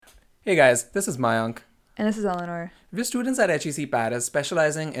Hey guys, this is Mayank. And this is Eleanor. We're students at HEC Paris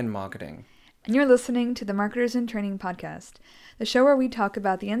specializing in marketing. And you're listening to the Marketers in Training podcast, the show where we talk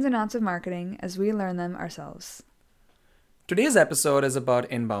about the ins and outs of marketing as we learn them ourselves. Today's episode is about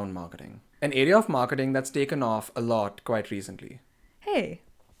inbound marketing, an area of marketing that's taken off a lot quite recently. Hey,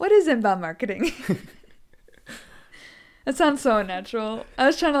 what is inbound marketing? That sounds so unnatural. I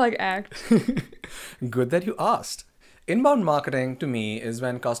was trying to act. Good that you asked. Inbound marketing to me is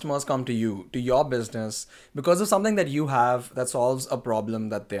when customers come to you, to your business, because of something that you have that solves a problem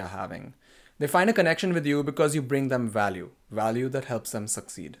that they are having. They find a connection with you because you bring them value that helps them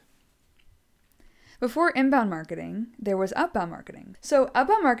succeed. Before inbound marketing, there was outbound marketing. So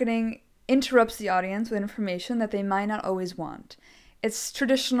outbound marketing interrupts the audience with information that they might not always want. It's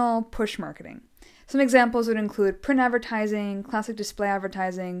traditional push marketing. Some examples would include print advertising, classic display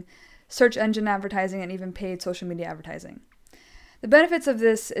advertising, search engine advertising, and even paid social media advertising. The benefits of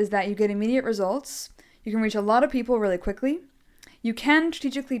this is that you get immediate results, you can reach a lot of people really quickly, you can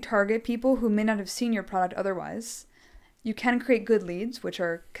strategically target people who may not have seen your product otherwise, you can create good leads, which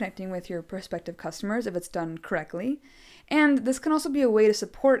are connecting with your prospective customers if it's done correctly, and this can also be a way to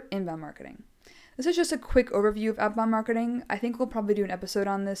support inbound marketing. This is just a quick overview of outbound marketing. I think we'll probably do an episode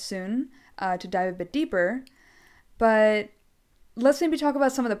on this soon to dive a bit deeper, but let's maybe talk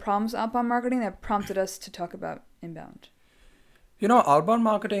about some of the problems with outbound marketing that prompted us to talk about inbound. Outbound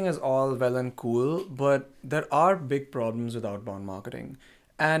marketing is all well and cool, but there are big problems with outbound marketing.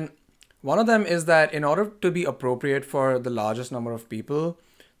 And one of them is that in order to be appropriate for the largest number of people,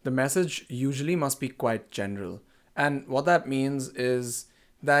 the message usually must be quite general. And what that means is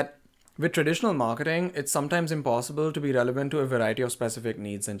that with traditional marketing, it's sometimes impossible to be relevant to a variety of specific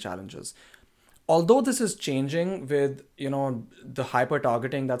needs and challenges. Although this is changing with, the hyper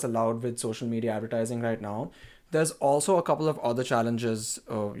targeting that's allowed with social media advertising right now, there's also a couple of other challenges,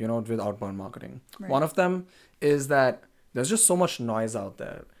 with outbound marketing. Right. One of them is that there's just so much noise out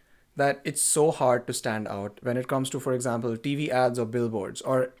there that it's so hard to stand out when it comes to, for example, TV ads or billboards,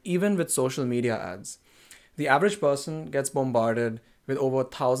 or even with social media ads. The average person gets bombarded with over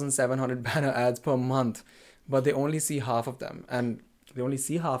 1,700 banner ads per month, but they only see half of them. And they only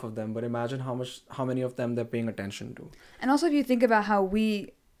see half of them, but imagine how many of them they're paying attention to. And also, if you think about how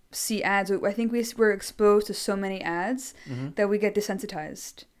we see ads, I think we're exposed to so many ads that we get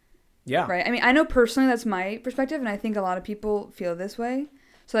desensitized. Yeah. Right? I mean, I know personally that's my perspective, and I think a lot of people feel this way.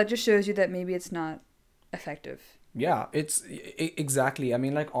 So that just shows you that maybe it's not effective. Yeah, exactly. I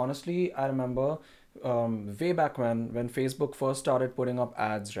mean, honestly, I remember way back when Facebook first started putting up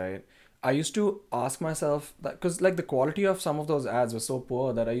ads, right? I used to ask myself that because the quality of some of those ads was so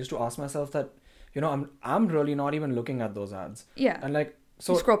poor that I used to ask myself that, I'm really not even looking at those ads. Yeah. And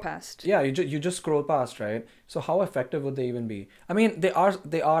You scroll past. yeah, you just scroll past, right? So how effective would they even be? I mean, they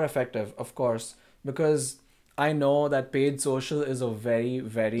are effective, of course, because I know that paid social is a very,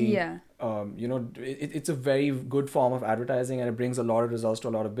 very Yeah. it's a very good form of advertising, and it brings a lot of results to a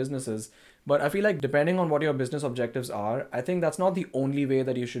lot of businesses. But I feel like depending on what your business objectives are, I think that's not the only way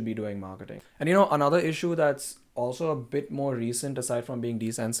that you should be doing marketing. And another issue that's also a bit more recent aside from being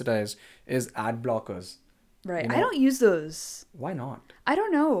desensitized is ad blockers. Right. You know, I don't use those. why not? I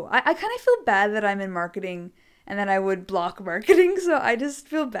don't know. I kind of feel bad that I'm in marketing and that I would block marketing, so I just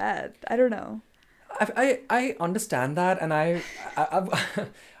feel bad. I don't know. I understand that, and I've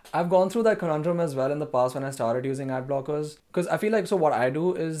I've gone through that conundrum as well in the past when I started using ad blockers, because I feel like, so what I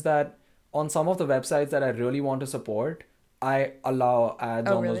do is that on some of the websites that I really want to support, I allow ads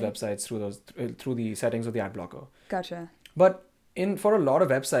Oh, on those really? websites through the settings of the ad blocker. Gotcha. But in for a lot of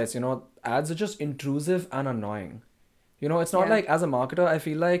websites, ads are just intrusive and annoying. It's not Yeah. like, as a marketer, I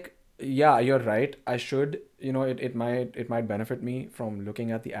feel like, yeah, you're right. I should, it might benefit me from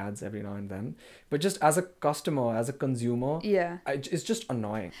looking at the ads every now and then. But just as a customer, as a consumer, Yeah. it's just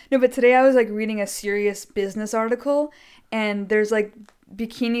annoying. No, but today I was reading a serious business article, and there's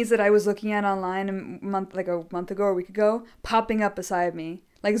bikinis that I was looking at online a month ago or a week ago popping up beside me,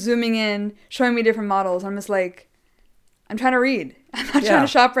 zooming in, showing me different models. I'm just I'm trying to read. I'm not trying Yeah, to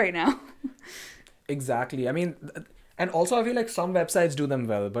shop right now. exactly. I mean, and also I feel like some websites do them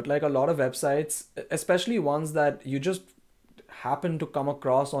well, but a lot of websites, especially ones that you just happen to come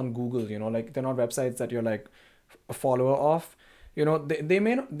across on Google, they're not websites that you're a follower of. They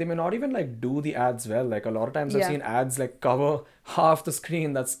may not even do the ads well. A lot of times I've Yeah. seen ads cover half the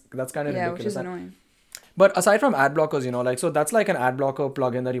screen. That's kind of Yeah, which ridiculous. is annoying. But aside from ad blockers, so that's an ad blocker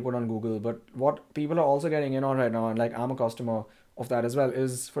plugin that you put on Google. But what people are also getting in on right now, and I'm a customer of that as well,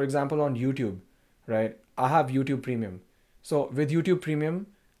 is, for example, on YouTube, right? I have YouTube Premium. So with YouTube Premium,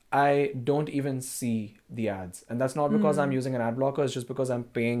 I don't even see the ads. And that's not because I'm using an ad blocker, it's just because I'm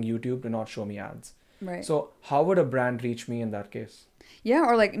paying YouTube to not show me ads. Right. So how would a brand reach me in that case? Yeah,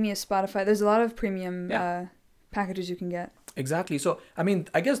 or like me, Spotify. There's a lot of premium Yeah. packages you can get. Exactly. So I mean,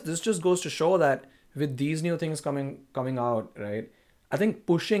 I guess this just goes to show that with these new things coming out, right? I think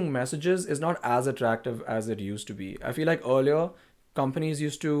pushing messages is not as attractive as it used to be. I feel like earlier companies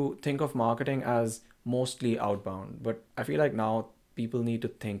used to think of marketing as mostly outbound, but I feel like now people need to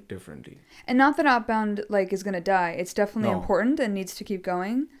think differently. And not that outbound like is gonna die. It's definitely No. important and needs to keep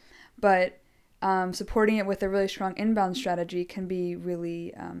going, but supporting it with a really strong inbound strategy can be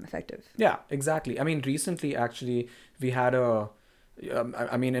really effective. Yeah, exactly. I mean, recently actually we had a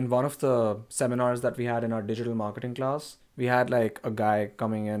I mean, in one of the seminars that we had in our digital marketing class, we had like a guy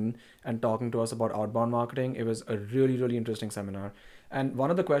coming in and talking to us about outbound marketing. It was a really, really interesting seminar. And one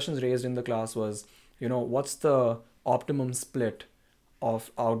of the questions raised in the class was, what's the optimum split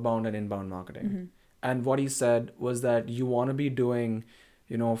of outbound and inbound marketing? And what he said was that you want to be doing,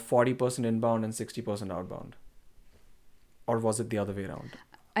 40% inbound and 60% outbound. Or was it the other way around?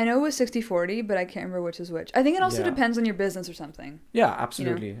 I know it was 60-40, but I can't remember which is which. I think it also Yeah. depends on your business or something. Yeah,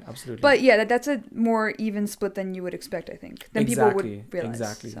 absolutely. Absolutely. But yeah, that's a more even split than you would expect, I think. Than people Exactly, would realize.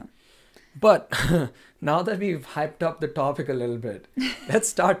 exactly. So. But now that we've hyped up the topic a little bit, let's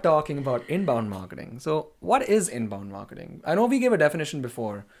start talking about inbound marketing. So, what is inbound marketing? I know we gave a definition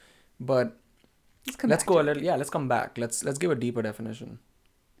before, but let's go a little. Yeah, let's come back. Let's give a deeper definition.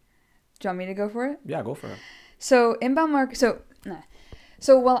 Do you want me to go for it? Yeah, go for it. So inbound market.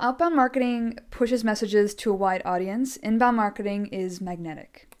 So while outbound marketing pushes messages to a wide audience, inbound marketing is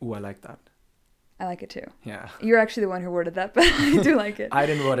magnetic. Ooh, I like that. I like it too. Yeah. You're actually the one who worded that, but I do like it. I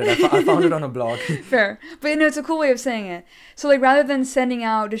didn't word it. I found it on a blog. Fair. But it's a cool way of saying it. So like rather than sending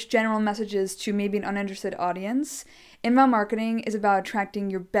out just general messages to maybe an uninterested audience, inbound marketing is about attracting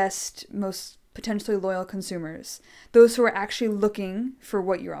your best, most potentially loyal consumers, those who are actually looking for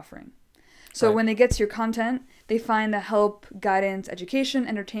what you're offering. So Right. when they get to your content, they find the help, guidance, education,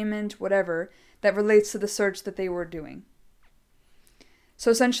 entertainment, whatever, that relates to the search that they were doing.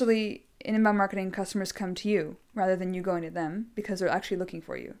 So essentially, in inbound marketing, customers come to you rather than you going to them because they're actually looking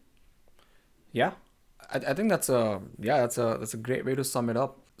for you. Yeah, I think that's a great way to sum it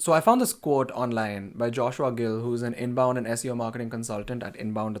up. So I found this quote online by Joshua Gill, who's an inbound and SEO marketing consultant at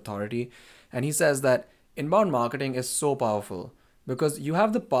Inbound Authority, and he says that inbound marketing is so powerful because you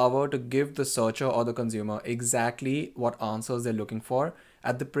have the power to give the searcher or the consumer exactly what answers they're looking for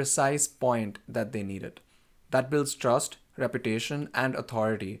at the precise point that they need it. That builds trust, reputation, and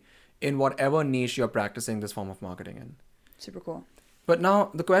authority in whatever niche you're practicing this form of marketing in. Super cool. But now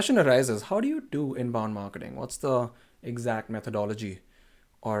the question arises, how do you do inbound marketing? What's the exact methodology?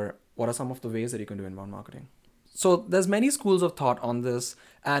 Or what are some of the ways that you can do inbound marketing? So there's many schools of thought on this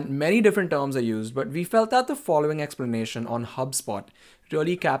and many different terms are used, but we felt that the following explanation on HubSpot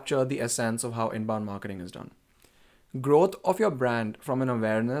really captured the essence of how inbound marketing is done. Growth of your brand from an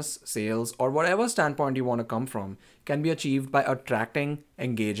awareness, sales, or whatever standpoint you want to come from can be achieved by attracting,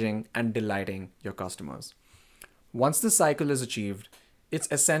 engaging, and delighting your customers. Once this cycle is achieved, it's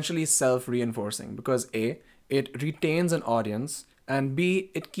essentially self-reinforcing because A, it retains an audience, and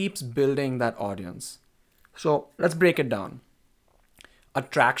B, it keeps building that audience. So let's break it down.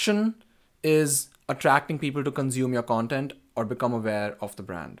 Attraction is attracting people to consume your content or become aware of the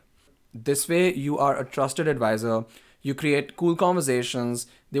brand. This way, you are a trusted advisor. You create cool conversations.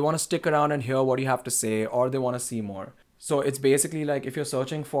 They want to stick around and hear what you have to say, or they want to see more. So it's basically like if you're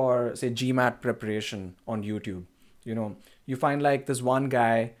searching for, say, GMAT preparation on YouTube, you find like this one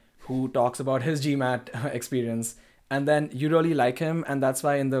guy who talks about his GMAT experience, and then you really like him, and that's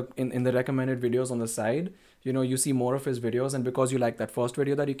why in the recommended videos on the side, you see more of his videos, and because you like that first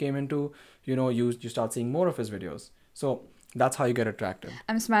video that you came into, you start seeing more of his videos. So that's how you get attracted.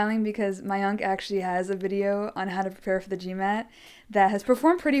 I'm smiling because my uncle actually has a video on how to prepare for the GMAT that has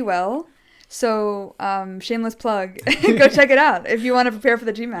performed pretty well. So, shameless plug, go check it out if you want to prepare for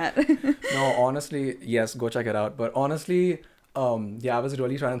the GMAT. No, honestly, yes, go check it out. But honestly, I was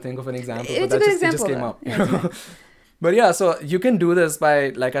really trying to think of an example, It's but a good it just example, came though. up. Yeah, it's okay. But yeah, so you can do this by,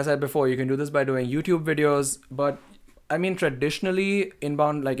 like I said before, you can do this by doing YouTube videos. But I mean, traditionally,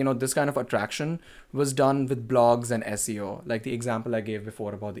 inbound, this kind of attraction was done with blogs and SEO, like the example I gave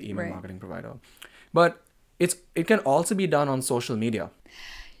before about the email Right. marketing provider. But it can also be done on social media.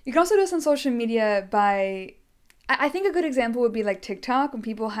 You can also do this on social media by, I think a good example would be like TikTok, when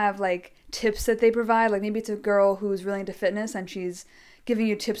people have like tips that they provide. Like maybe it's a girl who's really into fitness and she's giving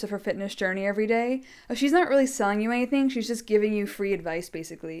you tips of her fitness journey every day. She's not really selling you anything. She's just giving you free advice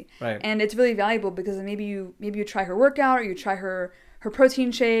basically. Right. And it's really valuable because maybe you try her workout or you try her her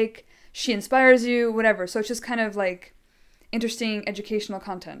protein shake, she inspires you, whatever. So it's just kind of like interesting educational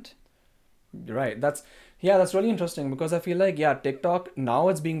content. Right. That's really interesting because I feel like, yeah, TikTok, now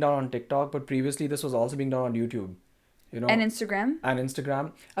it's being done on TikTok, but previously this was also being done on YouTube, you And know, Instagram. and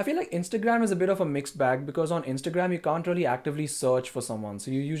Instagram. I feel like Instagram is a bit of a mixed bag because on Instagram you can't really actively search for someone.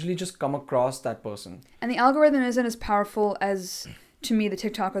 So you usually just come across that person. And the algorithm isn't as powerful as, to me, the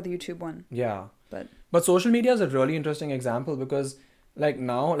TikTok or the YouTube one. Yeah. But But social media is a really interesting example because like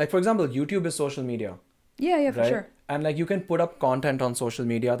now, like for example, YouTube is social media, yeah, for right? sure. And like you can put up content on social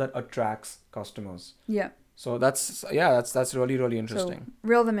media that attracts customers. Yeah. So that's really, really So interesting.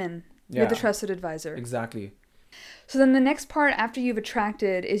 reel them in. You're the Yeah, trusted advisor. exactly. So then the next part after you've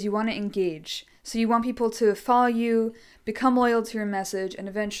attracted is you want to engage. So you want people to follow you, become loyal to your message, and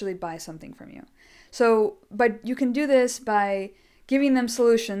eventually buy something from you. So, but you can do this by giving them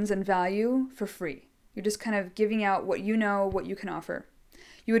solutions and value for free. You're just kind of giving out what you know, what you can offer.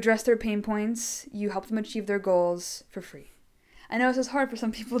 You address their pain points, you help them achieve their goals for free. I know this is hard for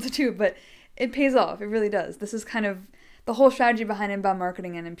some people to do, but it pays off. It really does. This is kind of the whole strategy behind inbound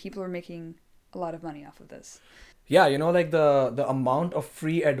marketing, and people are making a lot of money off of this. Yeah, like the amount of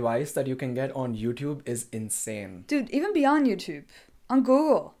free advice that you can get on YouTube is insane. Dude, even beyond YouTube, on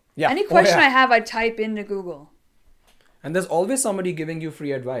Google. Yeah. Any Oh, question yeah. I have, I type into Google. And there's always somebody giving you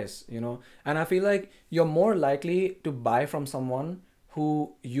free advice. And I feel like you're more likely to buy from someone who's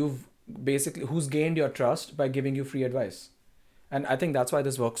gained your trust by giving you free advice. And I think that's why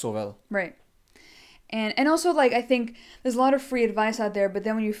this works so well. Right. And also, like, I think there's a lot of free advice out there, but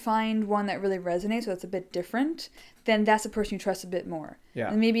then when you find one that really resonates, so it's a bit different, then that's the person you trust a bit more.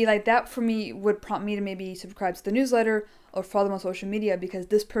 Yeah. And maybe, like, that for me would prompt me to maybe subscribe to the newsletter or follow them on social media because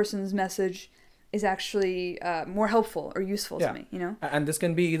this person's message is actually more helpful or useful Yeah. to me, you know? And this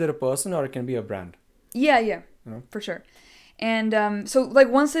can be either a person or it can be a brand. Yeah, for sure. And so, like,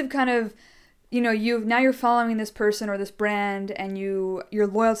 once they've kind of, you're following this person or this brand and you're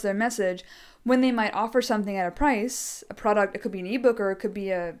loyal to their message, when they might offer something at a price, a product, it could be an ebook or it could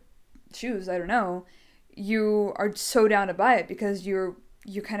be shoes, I don't know, you are so down to buy it because you're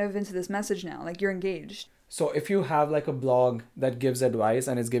kind of into this message now, like you're engaged. So if you have like a blog that gives advice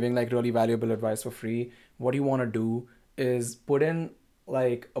and is giving like really valuable advice for free, what you want to do is put in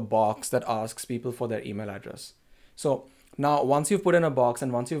like a box that asks people for their email address. So now once you've put in a box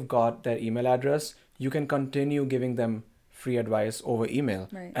and once you've got their email address, you can continue giving them free advice over email.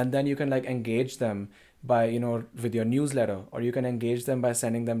 Right. And then you can like engage them by, with your newsletter, or you can engage them by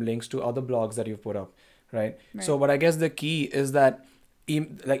sending them links to other blogs that you've put up, right? So, but I guess the key is that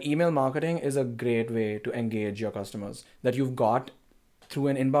email marketing is a great way to engage your customers that you've got through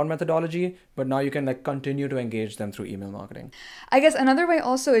an inbound methodology, but now you can like continue to engage them through email marketing. I guess another way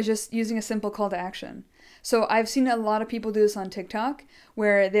also is just using a simple call to action. So I've seen a lot of people do this on TikTok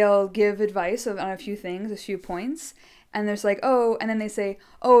where they'll give advice on a few things, a few points, and there's like, and then they say,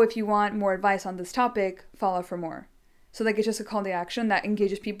 if you want more advice on this topic, follow for more. So like it's just a call to action that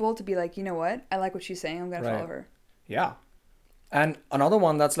engages people to be like, you know what, I like what she's saying, I'm gonna follow her. Yeah. And another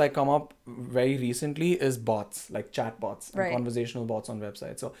one that's like come up very recently is bots, like chat bots and conversational bots on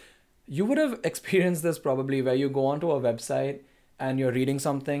websites. So you would have experienced this probably where you go onto a website and you're reading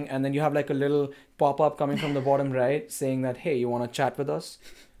something and then you have like a little pop-up coming from the bottom right saying that, hey, you want to chat with us?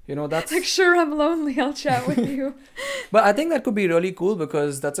 That's like, sure, I'm lonely, I'll chat with you. But I think that could be really cool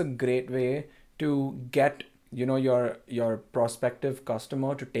because that's a great way to get your prospective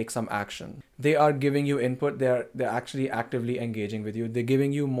customer to take some action. They are giving you input. They're actually actively engaging with you. They're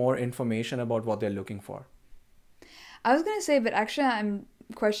giving you more information about what they're looking for. I was gonna say, but actually I'm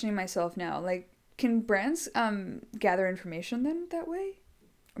questioning myself now. Like, can brands gather information then that way?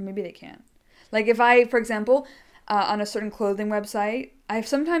 Or maybe they can't. Like if I, for example, on a certain clothing website, I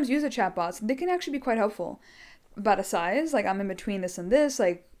sometimes use a chatbot. They can actually be quite helpful about a size. Like I'm in between this and this,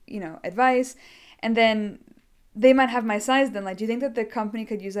 like, advice. And then they might have my size then. Like, do you think that the company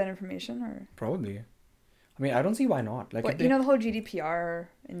could use that information or? Probably. I mean, I don't see why not. Like, the whole GDPR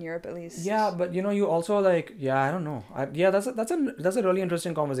in Europe at least. Yeah, but you also like, I don't know. That's a really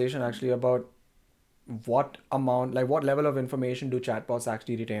interesting conversation actually about what amount, like what level of information do chatbots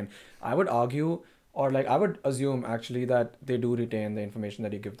actually retain. I would argue, or like I would assume actually that they do retain the information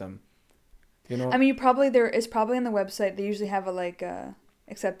that you give them. I mean, there is probably on the website. They usually have a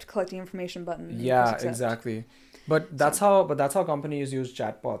accept collecting information button. Yeah, exactly. But that's how companies use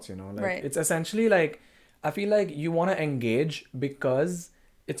chatbots. Like it's essentially like, I feel like you want to engage because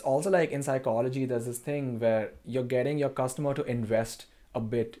it's also like in psychology, there's this thing where you're getting your customer to invest a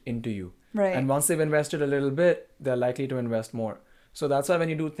bit into you. Right. And once they've invested a little bit, they're likely to invest more. So that's why when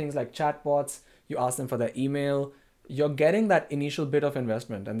you do things like chatbots, you ask them for their email, you're getting that initial bit of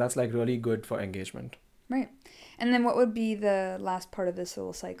investment, and that's like really good for engagement. Right. And then what would be the last part of this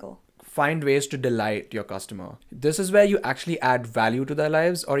little cycle? Find ways to delight your customer. This is where you actually add value to their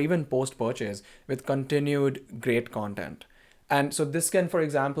lives or even post purchase with continued great content. And so this can, for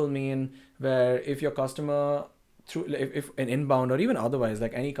example, mean where if your customer through if an inbound or even otherwise,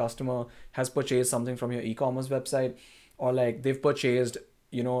 like any customer has purchased something from your e-commerce website, or like they've purchased,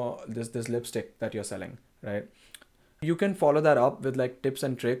 this lipstick that you're selling, right? You can follow that up with like tips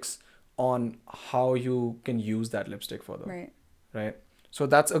and tricks on how you can use that lipstick further. Right. So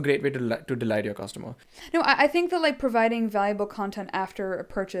that's a great way to delight your customer. No, I think that like providing valuable content after a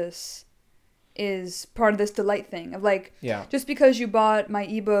purchase is part of this delight thing of like, Yeah. just because you bought my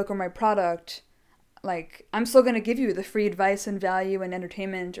ebook or my product, like I'm still going to give you the free advice and value and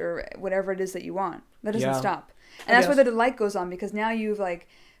entertainment or whatever it is that you want. That doesn't stop. And that's where the delight goes on, because now you've like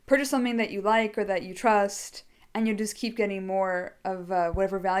purchased something that you like or that you trust, and you just keep getting more of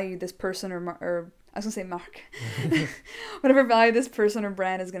whatever value this person or I was going to say mark, whatever value this person or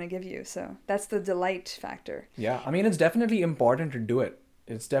brand is going to give you. So that's the delight factor. Yeah. I mean, it's definitely important to do it.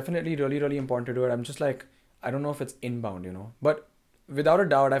 It's definitely really, really important to do it. I'm just like, I don't know if it's inbound, but without a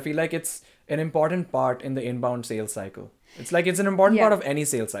doubt, I feel like it's an important part in the inbound sales cycle. It's like, it's an important part of any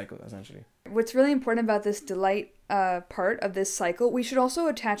sales cycle, essentially. What's really important about this delight part of this cycle, we should also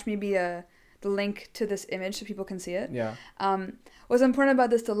attach maybe the link to this image so people can see it. Yeah. What's important about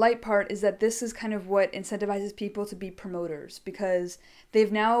this delight part is that this is kind of what incentivizes people to be promoters, because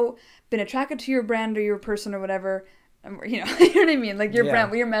they've now been attracted to your brand or your person or whatever, you know what I mean? Like your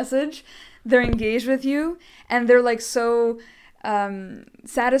brand, your message, they're engaged with you, and they're like so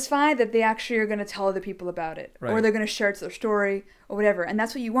satisfied that they actually are going to tell other people about it, or they're going to share it to their story or whatever. And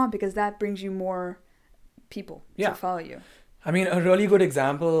that's what you want, because that brings you more people to follow you. I mean, a really good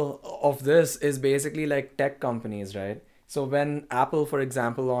example of this is basically like tech companies, right? So when Apple, for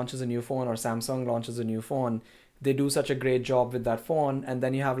example, launches a new phone, or Samsung launches a new phone, they do such a great job with that phone. And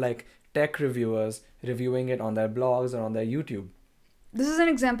then you have like tech reviewers reviewing it on their blogs or on their YouTube. This is an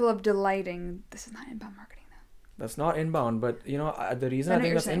example of delighting. This is not inbound marketing, though. That's not inbound. But, the reason I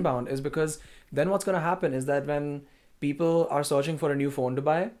think that's inbound is because then what's going to happen is that when people are searching for a new phone to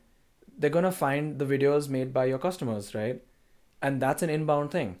buy, they're going to find the videos made by your customers, right? And that's an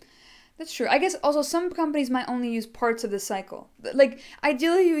inbound thing. That's true. I guess also some companies might only use parts of the cycle. Like,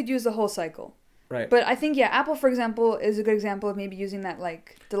 ideally, you would use the whole cycle. Right. But I think, Apple, for example, is a good example of maybe using that,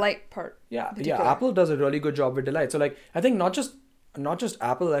 like, delight part. Yeah, Apple does a really good job with delight. So, like, I think not just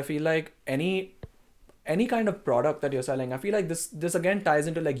Apple, I feel like any kind of product that you're selling, I feel like this again ties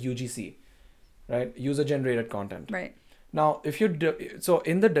into, like, UGC, right? User-generated content. Right. Now, if so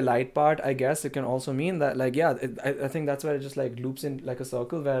in the delight part, I guess it can also mean that, like, I think that's where it just, like, loops in like a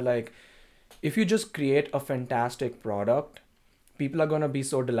circle where, like, if you just create a fantastic product, people are going to be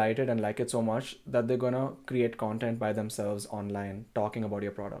so delighted and like it so much that they're going to create content by themselves online talking about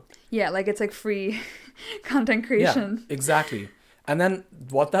your product. Yeah, like it's like free content creation. Yeah, exactly. And then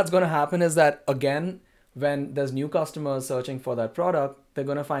what that's going to happen is that, again, when there's new customers searching for that product, they're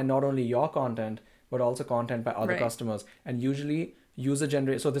going to find not only your content, but also content by other customers. And usually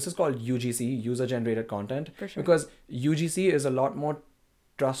user-generated, so this is called UGC, user-generated content. For sure. Because UGC is a lot more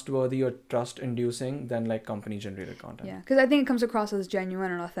trustworthy or trust-inducing than like company-generated content. Yeah, because I think it comes across as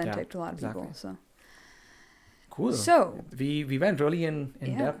genuine and authentic to a lot of people. So cool. So we went really in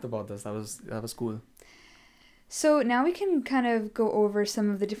depth about this. That was cool. So now we can kind of go over some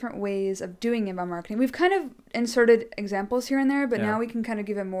of the different ways of doing inbound marketing. We've kind of inserted examples here and there, but now we can kind of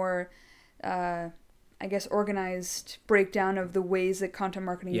give a more, I guess, organized breakdown of the ways that content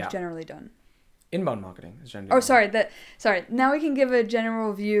marketing is generally done. Inbound marketing is generally sorry. Now we can give a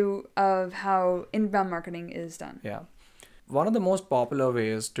general view of how inbound marketing is done. Yeah. One of the most popular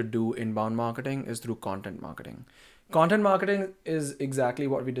ways to do inbound marketing is through content marketing. Content marketing is exactly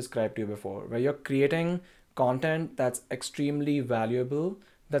what we described to you before, where you're creating content that's extremely valuable,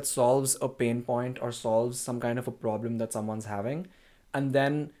 that solves a pain point or solves some kind of a problem that someone's having. And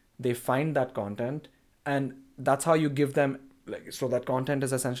then they find that content, and that's how you give them, like, so that content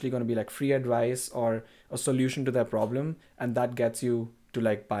is essentially going to be like free advice or a solution to their problem, and that gets you to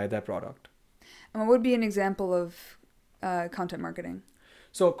like buy their product. And what would be an example of content marketing?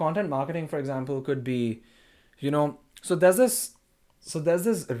 So content marketing, for example, could be, so there's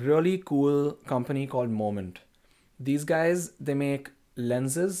this really cool company called Moment. These guys, they make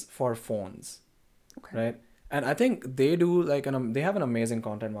lenses for phones, right? And I think they do like they have an amazing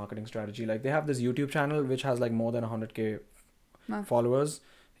content marketing strategy. Like they have this YouTube channel which has like more than 100K followers.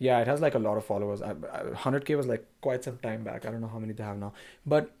 Yeah, it has like a lot of followers. 100K was like quite some time back. I don't know how many they have now,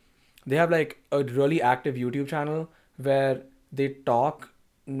 but they have like a really active YouTube channel where they talk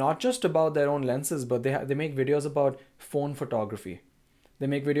not just about their own lenses, but they make videos about phone photography. They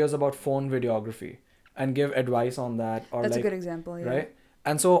make videos about phone videography and give advice on that, or That's a like, good example, yeah. right?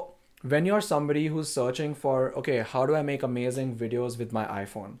 And so when you're somebody who's searching for, okay, how do I make amazing videos with my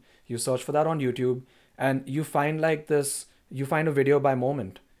iPhone? You search for that on YouTube, and you find like this, you find a video by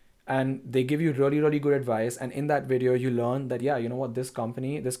Moment, and they give you really, really good advice. And in that video, you learn that, yeah, you know what, this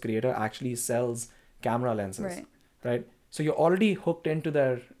company, this creator actually sells camera lenses, Right. right? So you're already hooked into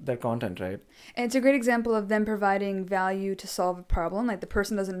their content, right? And it's a great example of them providing value to solve a problem. Like the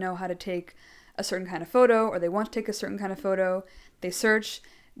person doesn't know how to take a certain kind of photo, or they want to take a certain kind of photo. They search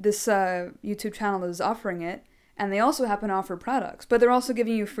this YouTube channel that is offering it, and they also happen to offer products, but they're also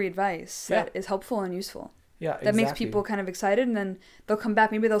giving you free advice Yeah. that is helpful and useful. Yeah, That makes exactly. people kind of excited, and then they'll come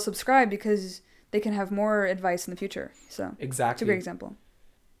back. Maybe they'll subscribe because they can have more advice in the future. So it's a Exactly. great example.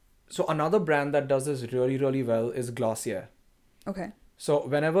 So another brand that does this really, really well is Glossier. Okay. So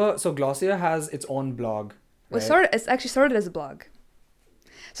Glossier has its own blog, Well, right? it's actually started as a blog.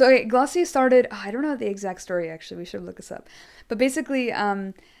 So okay, Glossier started. I don't know the exact story actually. We should look this up. But basically,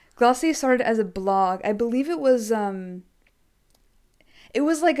 Glossier started as a blog. I believe it was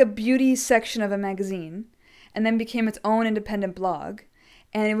like a beauty section of a magazine, and then became its own independent blog.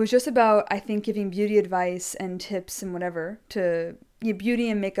 And it was just about, I think, giving beauty advice and tips and whatever to beauty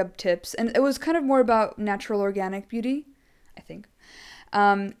and makeup tips. And it was kind of more about natural, organic beauty, I think.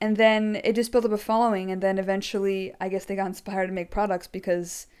 And then it just built up a following, and then eventually, I guess they got inspired to make products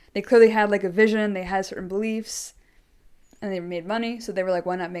because they clearly had like a vision, they had certain beliefs, and they made money. So they were like,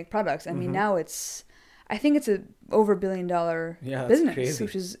 why not make products? I mean, now I think it's a over $1 billion Yeah, that's business, crazy.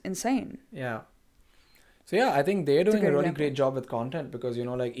 which is insane. Yeah. So yeah, I think they're doing a good really example. great job with content, because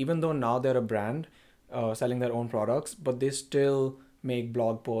like even though now they're a brand selling their own products, but they still make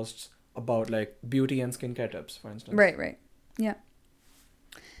blog posts about like beauty and skincare tips, for instance. Right. Yeah.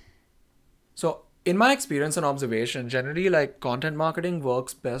 So in my experience and observation, generally like content marketing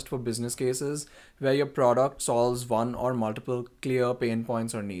works best for business cases where your product solves one or multiple clear pain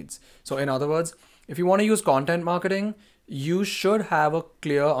points or needs. So in other words, if you want to use content marketing, you should have a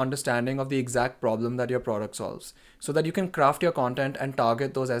clear understanding of the exact problem that your product solves, so that you can craft your content and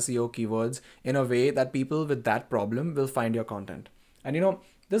target those SEO keywords in a way that people with that problem will find your content. And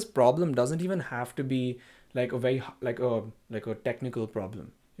this problem doesn't even have to be like a very like a technical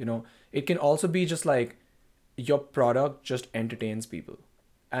problem. It can also be just like your product just entertains people,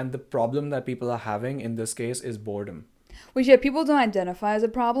 and the problem that people are having in this case is boredom. Which, yeah, people don't identify as a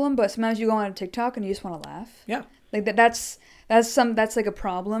problem, but sometimes you go on a TikTok and you just want to laugh. Yeah. Like that's like a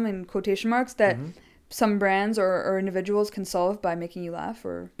problem in quotation marks that some brands or individuals can solve by making you laugh,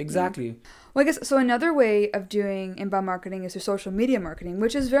 or Exactly. Well, I guess so. Another way of doing inbound marketing is through social media marketing,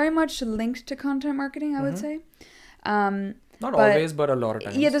 which is very much linked to content marketing, I would say. Not But- always, but a lot of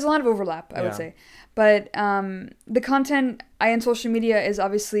times. Yeah, there's a lot of overlap, I would Yeah. say. But the content in social media is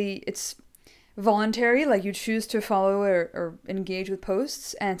obviously, it's voluntary. Like you choose to follow or engage with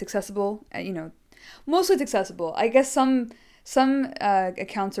posts, and it's accessible. Mostly it's accessible. I guess some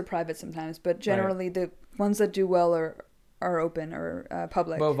accounts are private sometimes, but generally the ones that do well are open or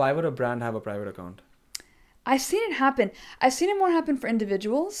public. But why would a brand have a private account? I've seen it happen. I've seen it more happen for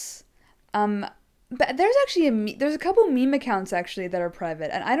individuals. But there's actually there's a couple meme accounts actually that are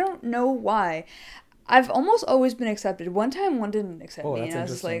private, and I don't know why. I've almost always been accepted. One time, one didn't accept Oh, me, that's and I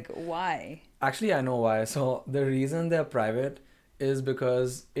was just like, interesting. why? Actually, I know why. So the reason they're private is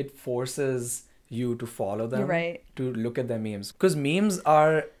because it forces you to follow them, You're right. to look at their memes. Because memes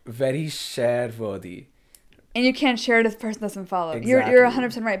are very share worthy. And you can't share it if the person doesn't follow. Exactly. You're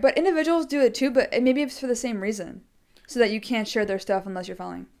 100% right. But individuals do it too, but maybe it's for the same reason. So that you can't share their stuff unless you're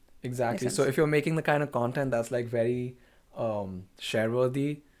following. Exactly. Makes So sense. if you're making the kind of content that's like very share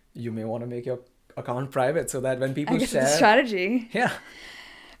worthy, you may want to make your account private so that when people I guess share. it's a strategy. Yeah.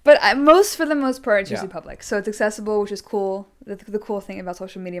 But for the most part, it's usually Yeah. public. So it's accessible, which is cool. The cool thing about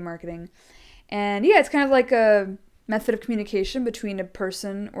social media marketing. And yeah, it's kind of like a method of communication between a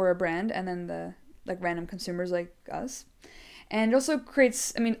person or a brand and then the like random consumers like us. And it also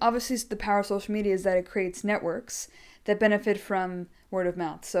creates, obviously the power of social media is that it creates networks that benefit from word of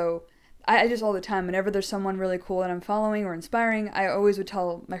mouth. So I just all the time, whenever there's someone really cool that I'm following or inspiring, I always would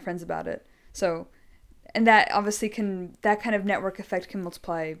tell my friends about it. So, and that obviously that kind of network effect can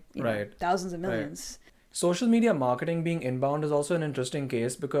multiply, Right. thousands of millions. Social media marketing being inbound is also an interesting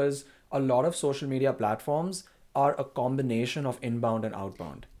case because a lot of social media platforms are a combination of inbound and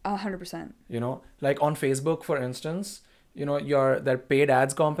outbound. 100%. Like on Facebook, for instance, their paid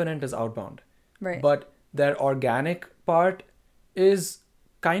ads component is outbound. Right. But their organic part is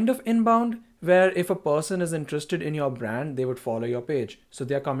kind of inbound, where if a person is interested in your brand, they would follow your page. So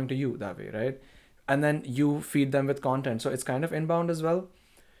they're coming to you that way, right? And then you feed them with content. So it's kind of inbound as well.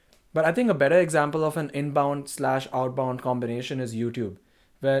 But I think a better example of an inbound slash outbound combination is YouTube,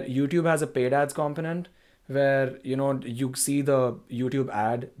 where YouTube has a paid ads component where, you see the YouTube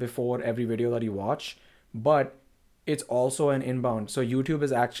ad before every video that you watch, but it's also an inbound. So YouTube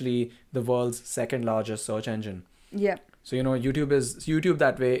is actually the world's second largest search engine. Yeah. So, YouTube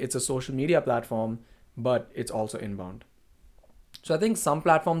that way, it's a social media platform, but it's also inbound. So I think some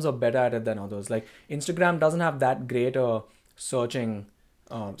platforms are better at it than others. Like Instagram doesn't have that great a searching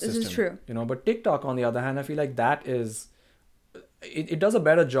system. This is true. But TikTok, on the other hand, I feel like it does a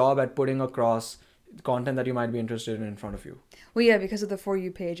better job at putting across content that you might be interested in front of you. Well, yeah, because of the For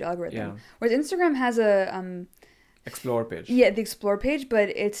You page algorithm. Yeah. Whereas Instagram has a Explore page. Yeah, the Explore page, but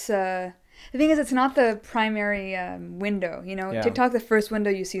it's the thing is, it's not the primary window. Yeah. TikTok, the first window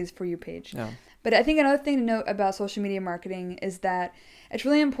you see is For You page. Yeah. But I think another thing to note about social media marketing is that it's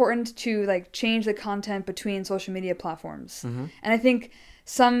really important to change the content between social media platforms. Mm-hmm. And I think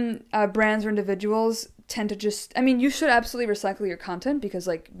some brands or individuals tend to just, you should absolutely recycle your content because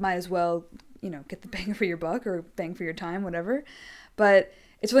might as well, get the bang for your buck or bang for your time, whatever. But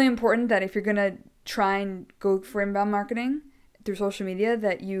it's really important that if you're going to try and go for inbound marketing through social media,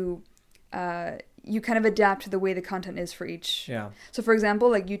 that you kind of adapt to the way the content is for each. Yeah. So for example,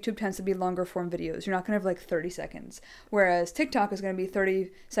 YouTube tends to be longer form videos. You're not going to have 30 seconds. Whereas TikTok is going to be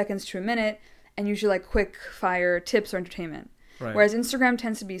 30 seconds to a minute and usually quick fire tips or entertainment. Right. Whereas Instagram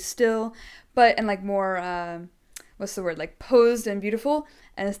tends to be still, but and more, what's the word? Posed and beautiful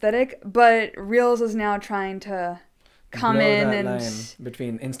and aesthetic. But Reels is now trying to come Blur in that and line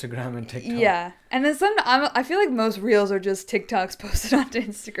between Instagram and TikTok. yeah, and then I feel like most Reels are just TikToks posted onto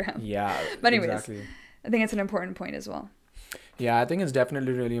Instagram. Yeah. But anyways, exactly. I think it's an important point as well. Yeah, I think it's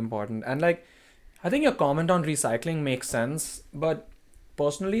definitely really important. And I think your comment on recycling makes sense. But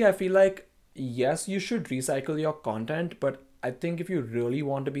personally, I feel like, yes, you should recycle your content. But I think if you really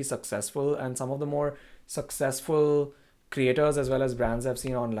want to be successful, and some of the more successful creators as well as brands I've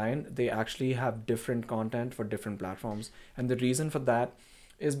seen online, they actually have different content for different platforms. And the reason for that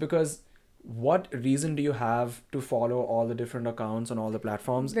is because what reason do you have to follow all the different accounts on all the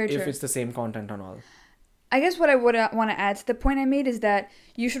platforms if it's the same content on all? I guess what I would want to add to the point I made is that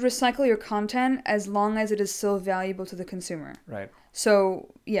you should recycle your content as long as it is still valuable to the consumer. Right.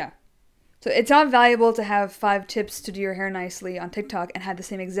 So, yeah. So it's not valuable to have 5 tips to do your hair nicely on TikTok and have the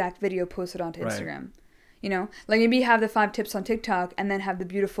same exact video posted onto Instagram. Maybe have the 5 tips on TikTok and then have the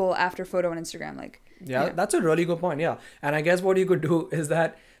beautiful after photo on Instagram. Yeah, that's a really good point. Yeah. And I guess what you could do is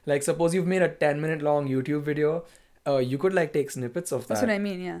that, suppose you've made a 10-minute long YouTube video, you could take snippets of that. That's what I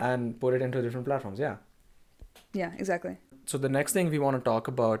mean, yeah. And put it into different platforms. Yeah. Yeah, exactly. So the next thing we want to talk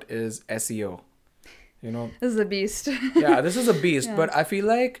about is SEO. This is a beast. Yeah, this is a beast. Yeah. But I feel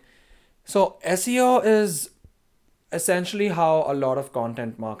like, so SEO is essentially how a lot of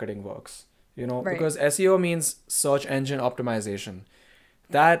content marketing works. Right. Because SEO means search engine optimization.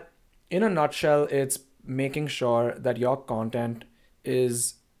 That, in a nutshell, it's making sure that your content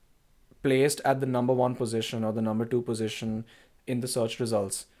is placed at the number 1 position or the number 2 position in the search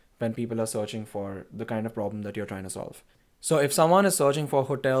results when people are searching for the kind of problem that you're trying to solve. So if someone is searching for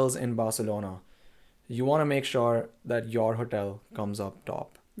hotels in Barcelona, you want to make sure that your hotel comes up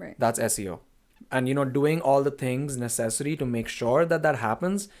top. Right. That's SEO. And, doing all the things necessary to make sure that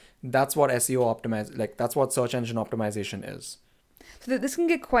happens, that's what SEO that's what search engine optimization is. So this can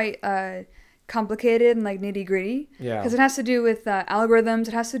get quite complicated and nitty gritty. Yeah. Because it has to do with algorithms.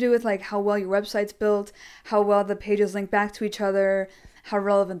 It has to do with how well your website's built, how well the pages link back to each other, how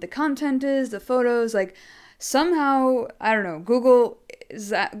relevant the content is, the photos. Somehow, I don't know, Google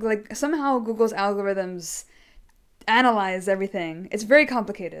is somehow Google's algorithms analyze everything. It's very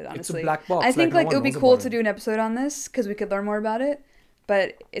complicated, honestly. It's a black box. I think no it one would be knows cool about to it. do an episode on this because we could learn more about it.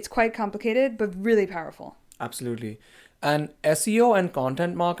 But it's quite complicated, but really powerful. Absolutely. And SEO and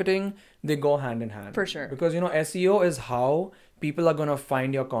content marketing, they go hand in hand. For sure. Because, SEO is how people are going to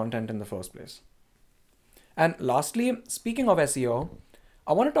find your content in the first place. And lastly, speaking of SEO,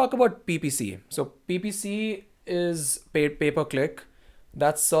 I want to talk about PPC. So PPC is pay-per-click.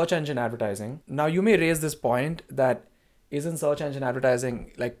 That's search engine advertising. Now you may raise this point that isn't search engine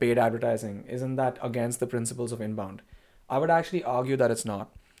advertising like paid advertising? Isn't that against the principles of inbound? I would actually argue that it's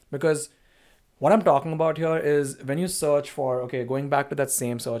not, because what I'm talking about here is when you search for, going back to that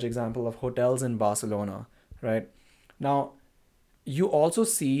same search example of hotels in Barcelona, right? Now, you also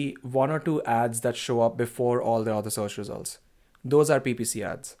see 1 or 2 ads that show up before all the other search results. Those are PPC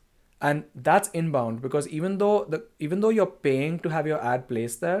ads. And that's inbound because even though you're paying to have your ad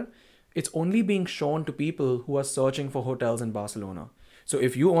placed there, it's only being shown to people who are searching for hotels in Barcelona. So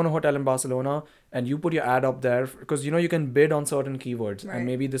if you own a hotel in Barcelona and you put your ad up there, because you can bid on certain keywords, Right. and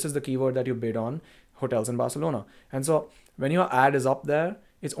maybe this is the keyword that you bid on, hotels in Barcelona. And so when your ad is up there,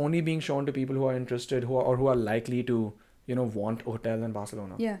 it's only being shown to people who are interested, who are likely to, want a hotel in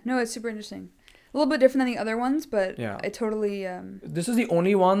Barcelona. Yeah, no, it's super interesting. A little bit different than the other ones, but Yeah. it totally, This is the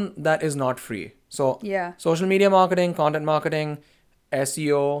only one that is not free. So yeah, social media marketing, content marketing,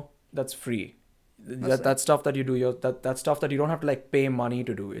 SEO, that's free. Mostly. That's stuff that you do that's stuff that you don't have to like pay money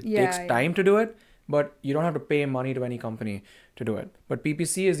to do. It Yeah, takes yeah. time to do it, but you don't have to pay money to any company to do it. But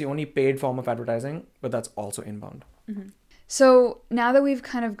PPC is the only paid form of advertising, but that's also inbound. So now that we've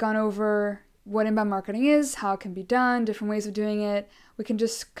kind of gone over what inbound marketing is, how it can be done, different ways of doing it, we can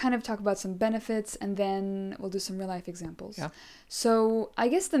just kind of talk about some benefits and then we'll do some real life examples. Yeah. So I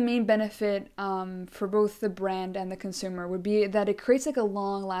guess the main benefit for both the brand and the consumer would be that it creates like a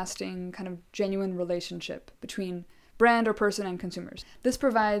long lasting kind of genuine relationship between brand or person and consumers. This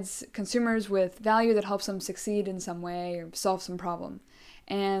provides consumers with value that helps them succeed in some way or solve some problem.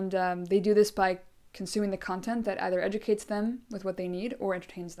 And they do this by consuming the content that either educates them with what they need or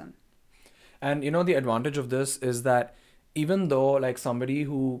entertains them. And the advantage of this is that even though like somebody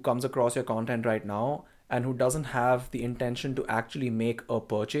who comes across your content right now and who doesn't have the intention to actually make a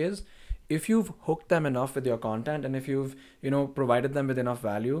purchase, if you've hooked them enough with your content and if you've, provided them with enough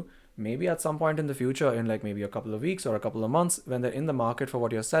value, maybe at some point in the future, in like maybe a couple of weeks or a couple of months, when they're in the market for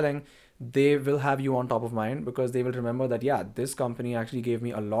what you're selling, they will have you on top of mind because they will remember that, yeah, this company actually gave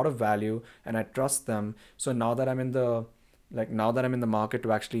me a lot of value and I trust them. So now that I'm in the market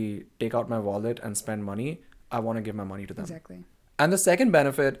to actually take out my wallet and spend money, I want to give my money to them. Exactly. And the second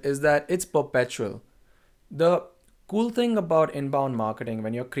benefit is that it's perpetual. The cool thing about inbound marketing,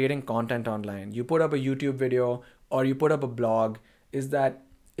 when you're creating content online, you put up a YouTube video or you put up a blog, is that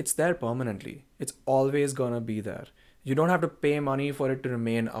it's there permanently. It's always going to be there. You don't have to pay money for it to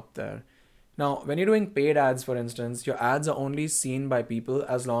remain up there. Now, when you're doing paid ads, for instance, your ads are only seen by people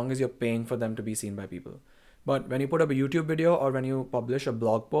as long as you're paying for them to be seen by people. But when you put up a YouTube video or when you publish a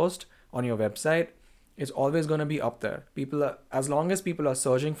blog post on your website, it's always going to be up there. As long as people are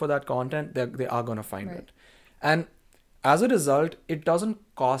searching for that content, they are going to find Right. it. And as a result, it doesn't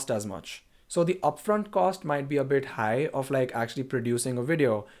cost as much. So the upfront cost might be a bit high of like actually producing a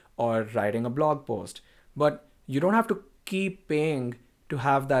video or writing a blog post, but you don't have to keep paying to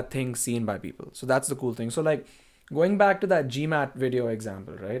have that thing seen by people. So that's the cool thing. So like going back to that GMAT video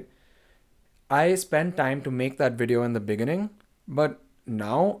example, right? I spent time to make that video in the beginning, but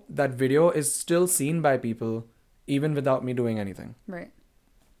now that video is still seen by people even without me doing anything. Right.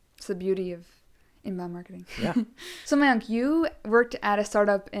 It's the beauty of inbound marketing. Yeah. So Mayank, you worked at a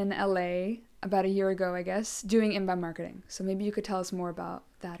startup in LA about a year ago, I guess, doing inbound marketing. So maybe you could tell us more about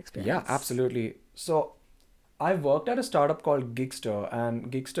that experience. Yeah, absolutely. So I worked at a startup called Gigster,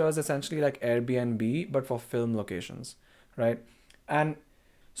 and Gigster is essentially like Airbnb, but for film locations, right? And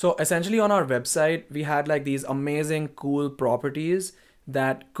so essentially on our website, we had like these amazing, cool properties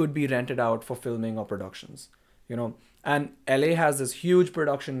that could be rented out for filming or productions, and LA has this huge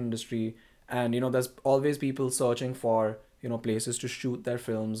production industry, and, there's always people searching for, places to shoot their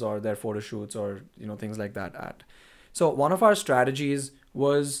films or their photo shoots or, things like that at. So one of our strategies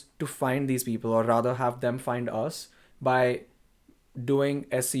was to find these people, or rather have them find us, by doing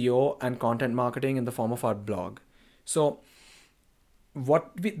SEO and content marketing in the form of our blog. So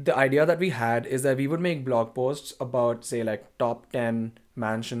the idea that we had is that we would make blog posts about, say, like top 10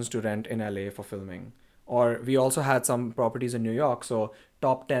 mansions to rent in LA for filming. Or we also had some properties in New York, so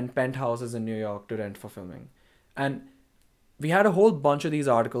top 10 penthouses in New York to rent for filming. And we had a whole bunch of these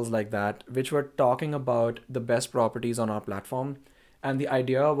articles like that, which were talking about the best properties on our platform. And the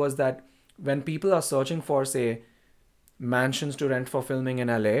idea was that when people are searching for, say, mansions to rent for filming in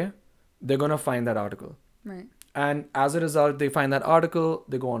LA, they're going to find that article. Right. And as a result, they find that article,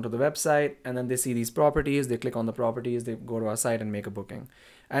 they go onto the website, and then they see these properties, they click on the properties, they go to our site and make a booking.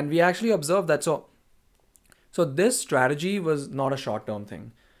 And we actually observed that. So this strategy was not a short-term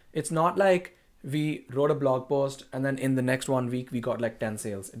thing. It's not like we wrote a blog post and then in the next 1 week, we got like 10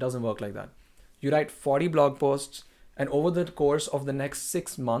 sales. It doesn't work like that. You write 40 blog posts, and over the course of the next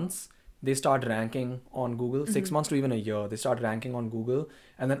 6 months, they start ranking on Google. 6 months to even a year, they start ranking on Google.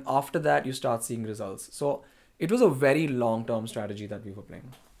 And then after that, you start seeing results. So it was a very long-term strategy that we were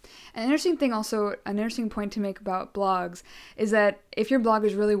playing. An interesting point to make about blogs is that if your blog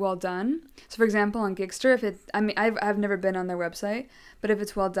is really well done, so for example on Gigster, I've never been on their website, but if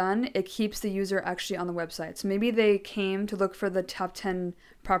it's well done, it keeps the user actually on the website. So maybe they came to look for the top 10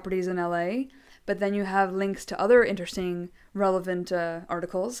 properties in LA, but then you have links to other interesting, relevant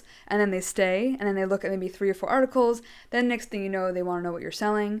articles, and then they stay, and then they look at maybe 3 or 4 articles. Then next thing you know, they want to know what you're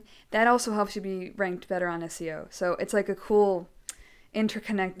selling. That also helps you be ranked better on SEO. So it's like a cool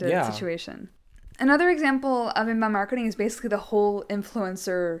interconnected situation. Another example of inbound marketing is basically the whole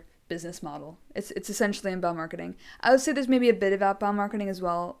influencer business model. It's essentially inbound marketing. I would say there's maybe a bit of outbound marketing as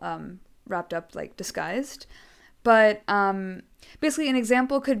well, wrapped up, like disguised. But basically an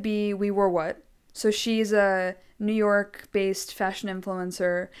example could be We Wore What. So she's a New York-based fashion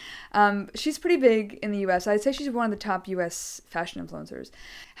influencer. She's pretty big in the US. I'd say she's one of the top US fashion influencers.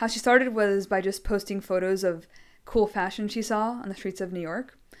 How she started was by just posting photos of cool fashion she saw on the streets of New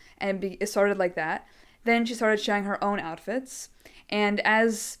York. And it started like that. Then she started sharing her own outfits. And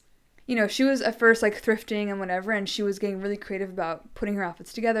as, you know, she was at first like thrifting and whatever, and she was getting really creative about putting her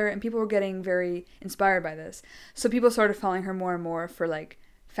outfits together, and people were getting very inspired by this. So people started following her more and more for like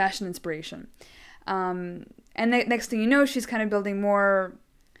fashion inspiration. And next thing you know, she's kind of building more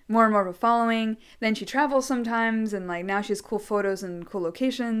and more of a following. Then she travels sometimes, and like now she has cool photos and cool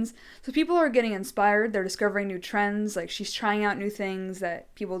locations. So people are getting inspired. They're discovering new trends. Like she's trying out new things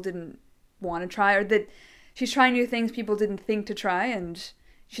that people didn't want to try, or that she's trying new things people didn't think to try, and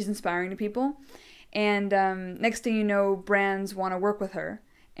she's inspiring to people. And next thing you know, brands want to work with her,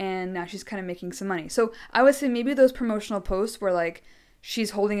 and now she's kind of making some money. So I would say maybe those promotional posts where like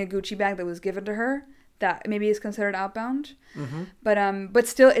she's holding a Gucci bag that was given to her, that maybe is considered outbound. Mm-hmm. But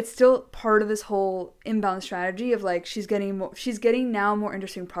still, it's still part of this whole inbound strategy of like she's getting now more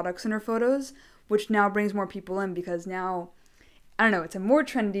interesting products in her photos, which now brings more people in, because now, I don't know, it's a more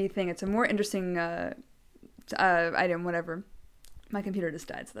trendy thing, it's a more interesting item, whatever. My computer just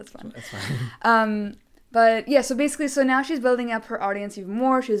died, so that's fine. That's fine. But yeah, so basically, so now she's building up her audience even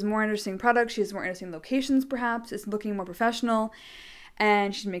more. She has more interesting products. She has more interesting locations, perhaps. It's looking more professional,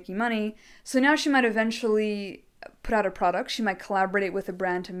 and she's making money. So now she might eventually put out a product. She might collaborate with a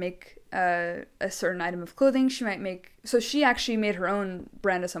brand to make a certain item of clothing. So she actually made her own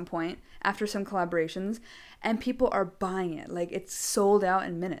brand at some point after some collaborations, and people are buying it. Like, it's sold out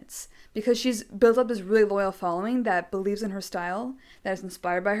in minutes because she's built up this really loyal following that believes in her style, that is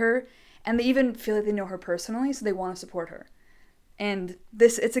inspired by her, and they even feel like they know her personally, so they want to support her. And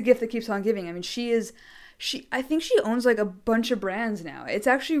it's a gift that keeps on giving. I mean, I think she owns like a bunch of brands now. It's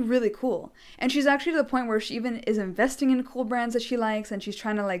actually really cool. And she's actually to the point where she even is investing in cool brands that she likes, and she's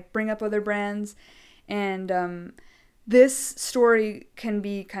trying to like bring up other brands. And this story can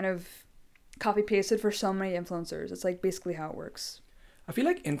be kind of copy pasted for so many influencers. It's like basically how it works. I feel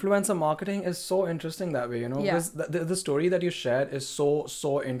like influencer marketing is so interesting that way, you know, Yeah. because the story that you shared is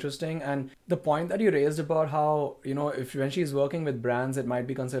so interesting. And the point that you raised about how, you know, when she's working with brands, it might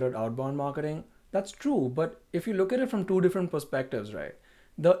be considered outbound marketing. That's true. But if you look at it from two different perspectives, right?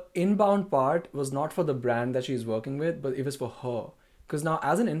 The inbound part was not for the brand that she's working with, but it was for her. Because now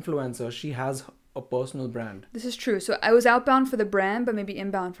as an influencer, she has a personal brand. This is true. So I was outbound for the brand, but maybe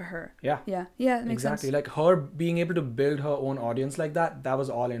inbound for her. Yeah. Yeah, that makes Exactly. sense. Like her being able to build her own audience like that was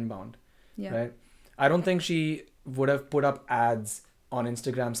all inbound. Yeah. Right? I don't think she would have put up ads on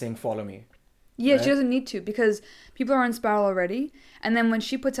Instagram saying follow me. Yeah, Right? she doesn't need to, because people are on Spiral already. And then when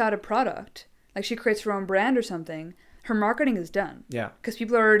she puts out a product, like she creates her own brand or something, her marketing is done. Yeah. Because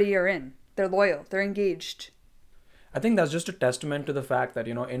people already are in. They're loyal. They're engaged. I think that's just a testament to the fact that,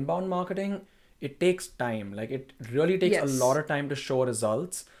 you know, inbound marketing, it takes time. Like it really takes Yes. a lot of time to show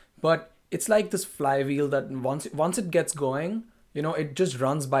results. But it's like this flywheel that once it gets going, you know, it just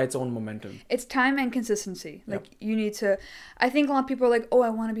runs by its own momentum. It's time and consistency. Like you need to, I think a lot of people are like, oh, I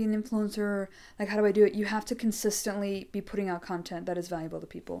want to be an influencer. Like, how do I do it? You have to consistently be putting out content that is valuable to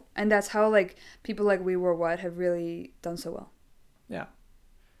people. And that's how like people like We Were What have really done so well. Yeah.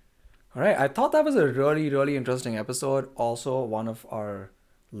 All right. I thought that was a really interesting episode. Also one of our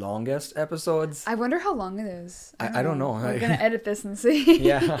longest episodes. I wonder how long it is. I don't know. We're going to edit this and see.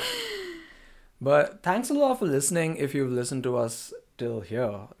 Yeah. But thanks a lot for listening. If you've listened to us till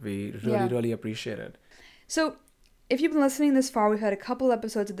here, we really appreciate it. So, if you've been listening this far, we've had a couple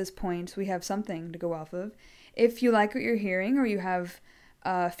episodes at this point, so we have something to go off of. If you like what you're hearing, or you have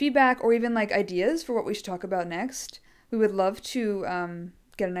feedback, or even like ideas for what we should talk about next, we would love to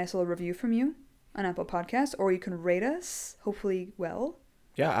get a nice little review from you on Apple Podcasts, or you can rate us, hopefully well.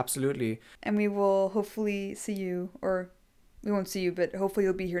 Yeah, absolutely. And we will hopefully see you, or we won't see you, but hopefully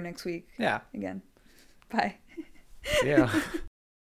you'll be here next week Yeah. again. Bye. Yeah.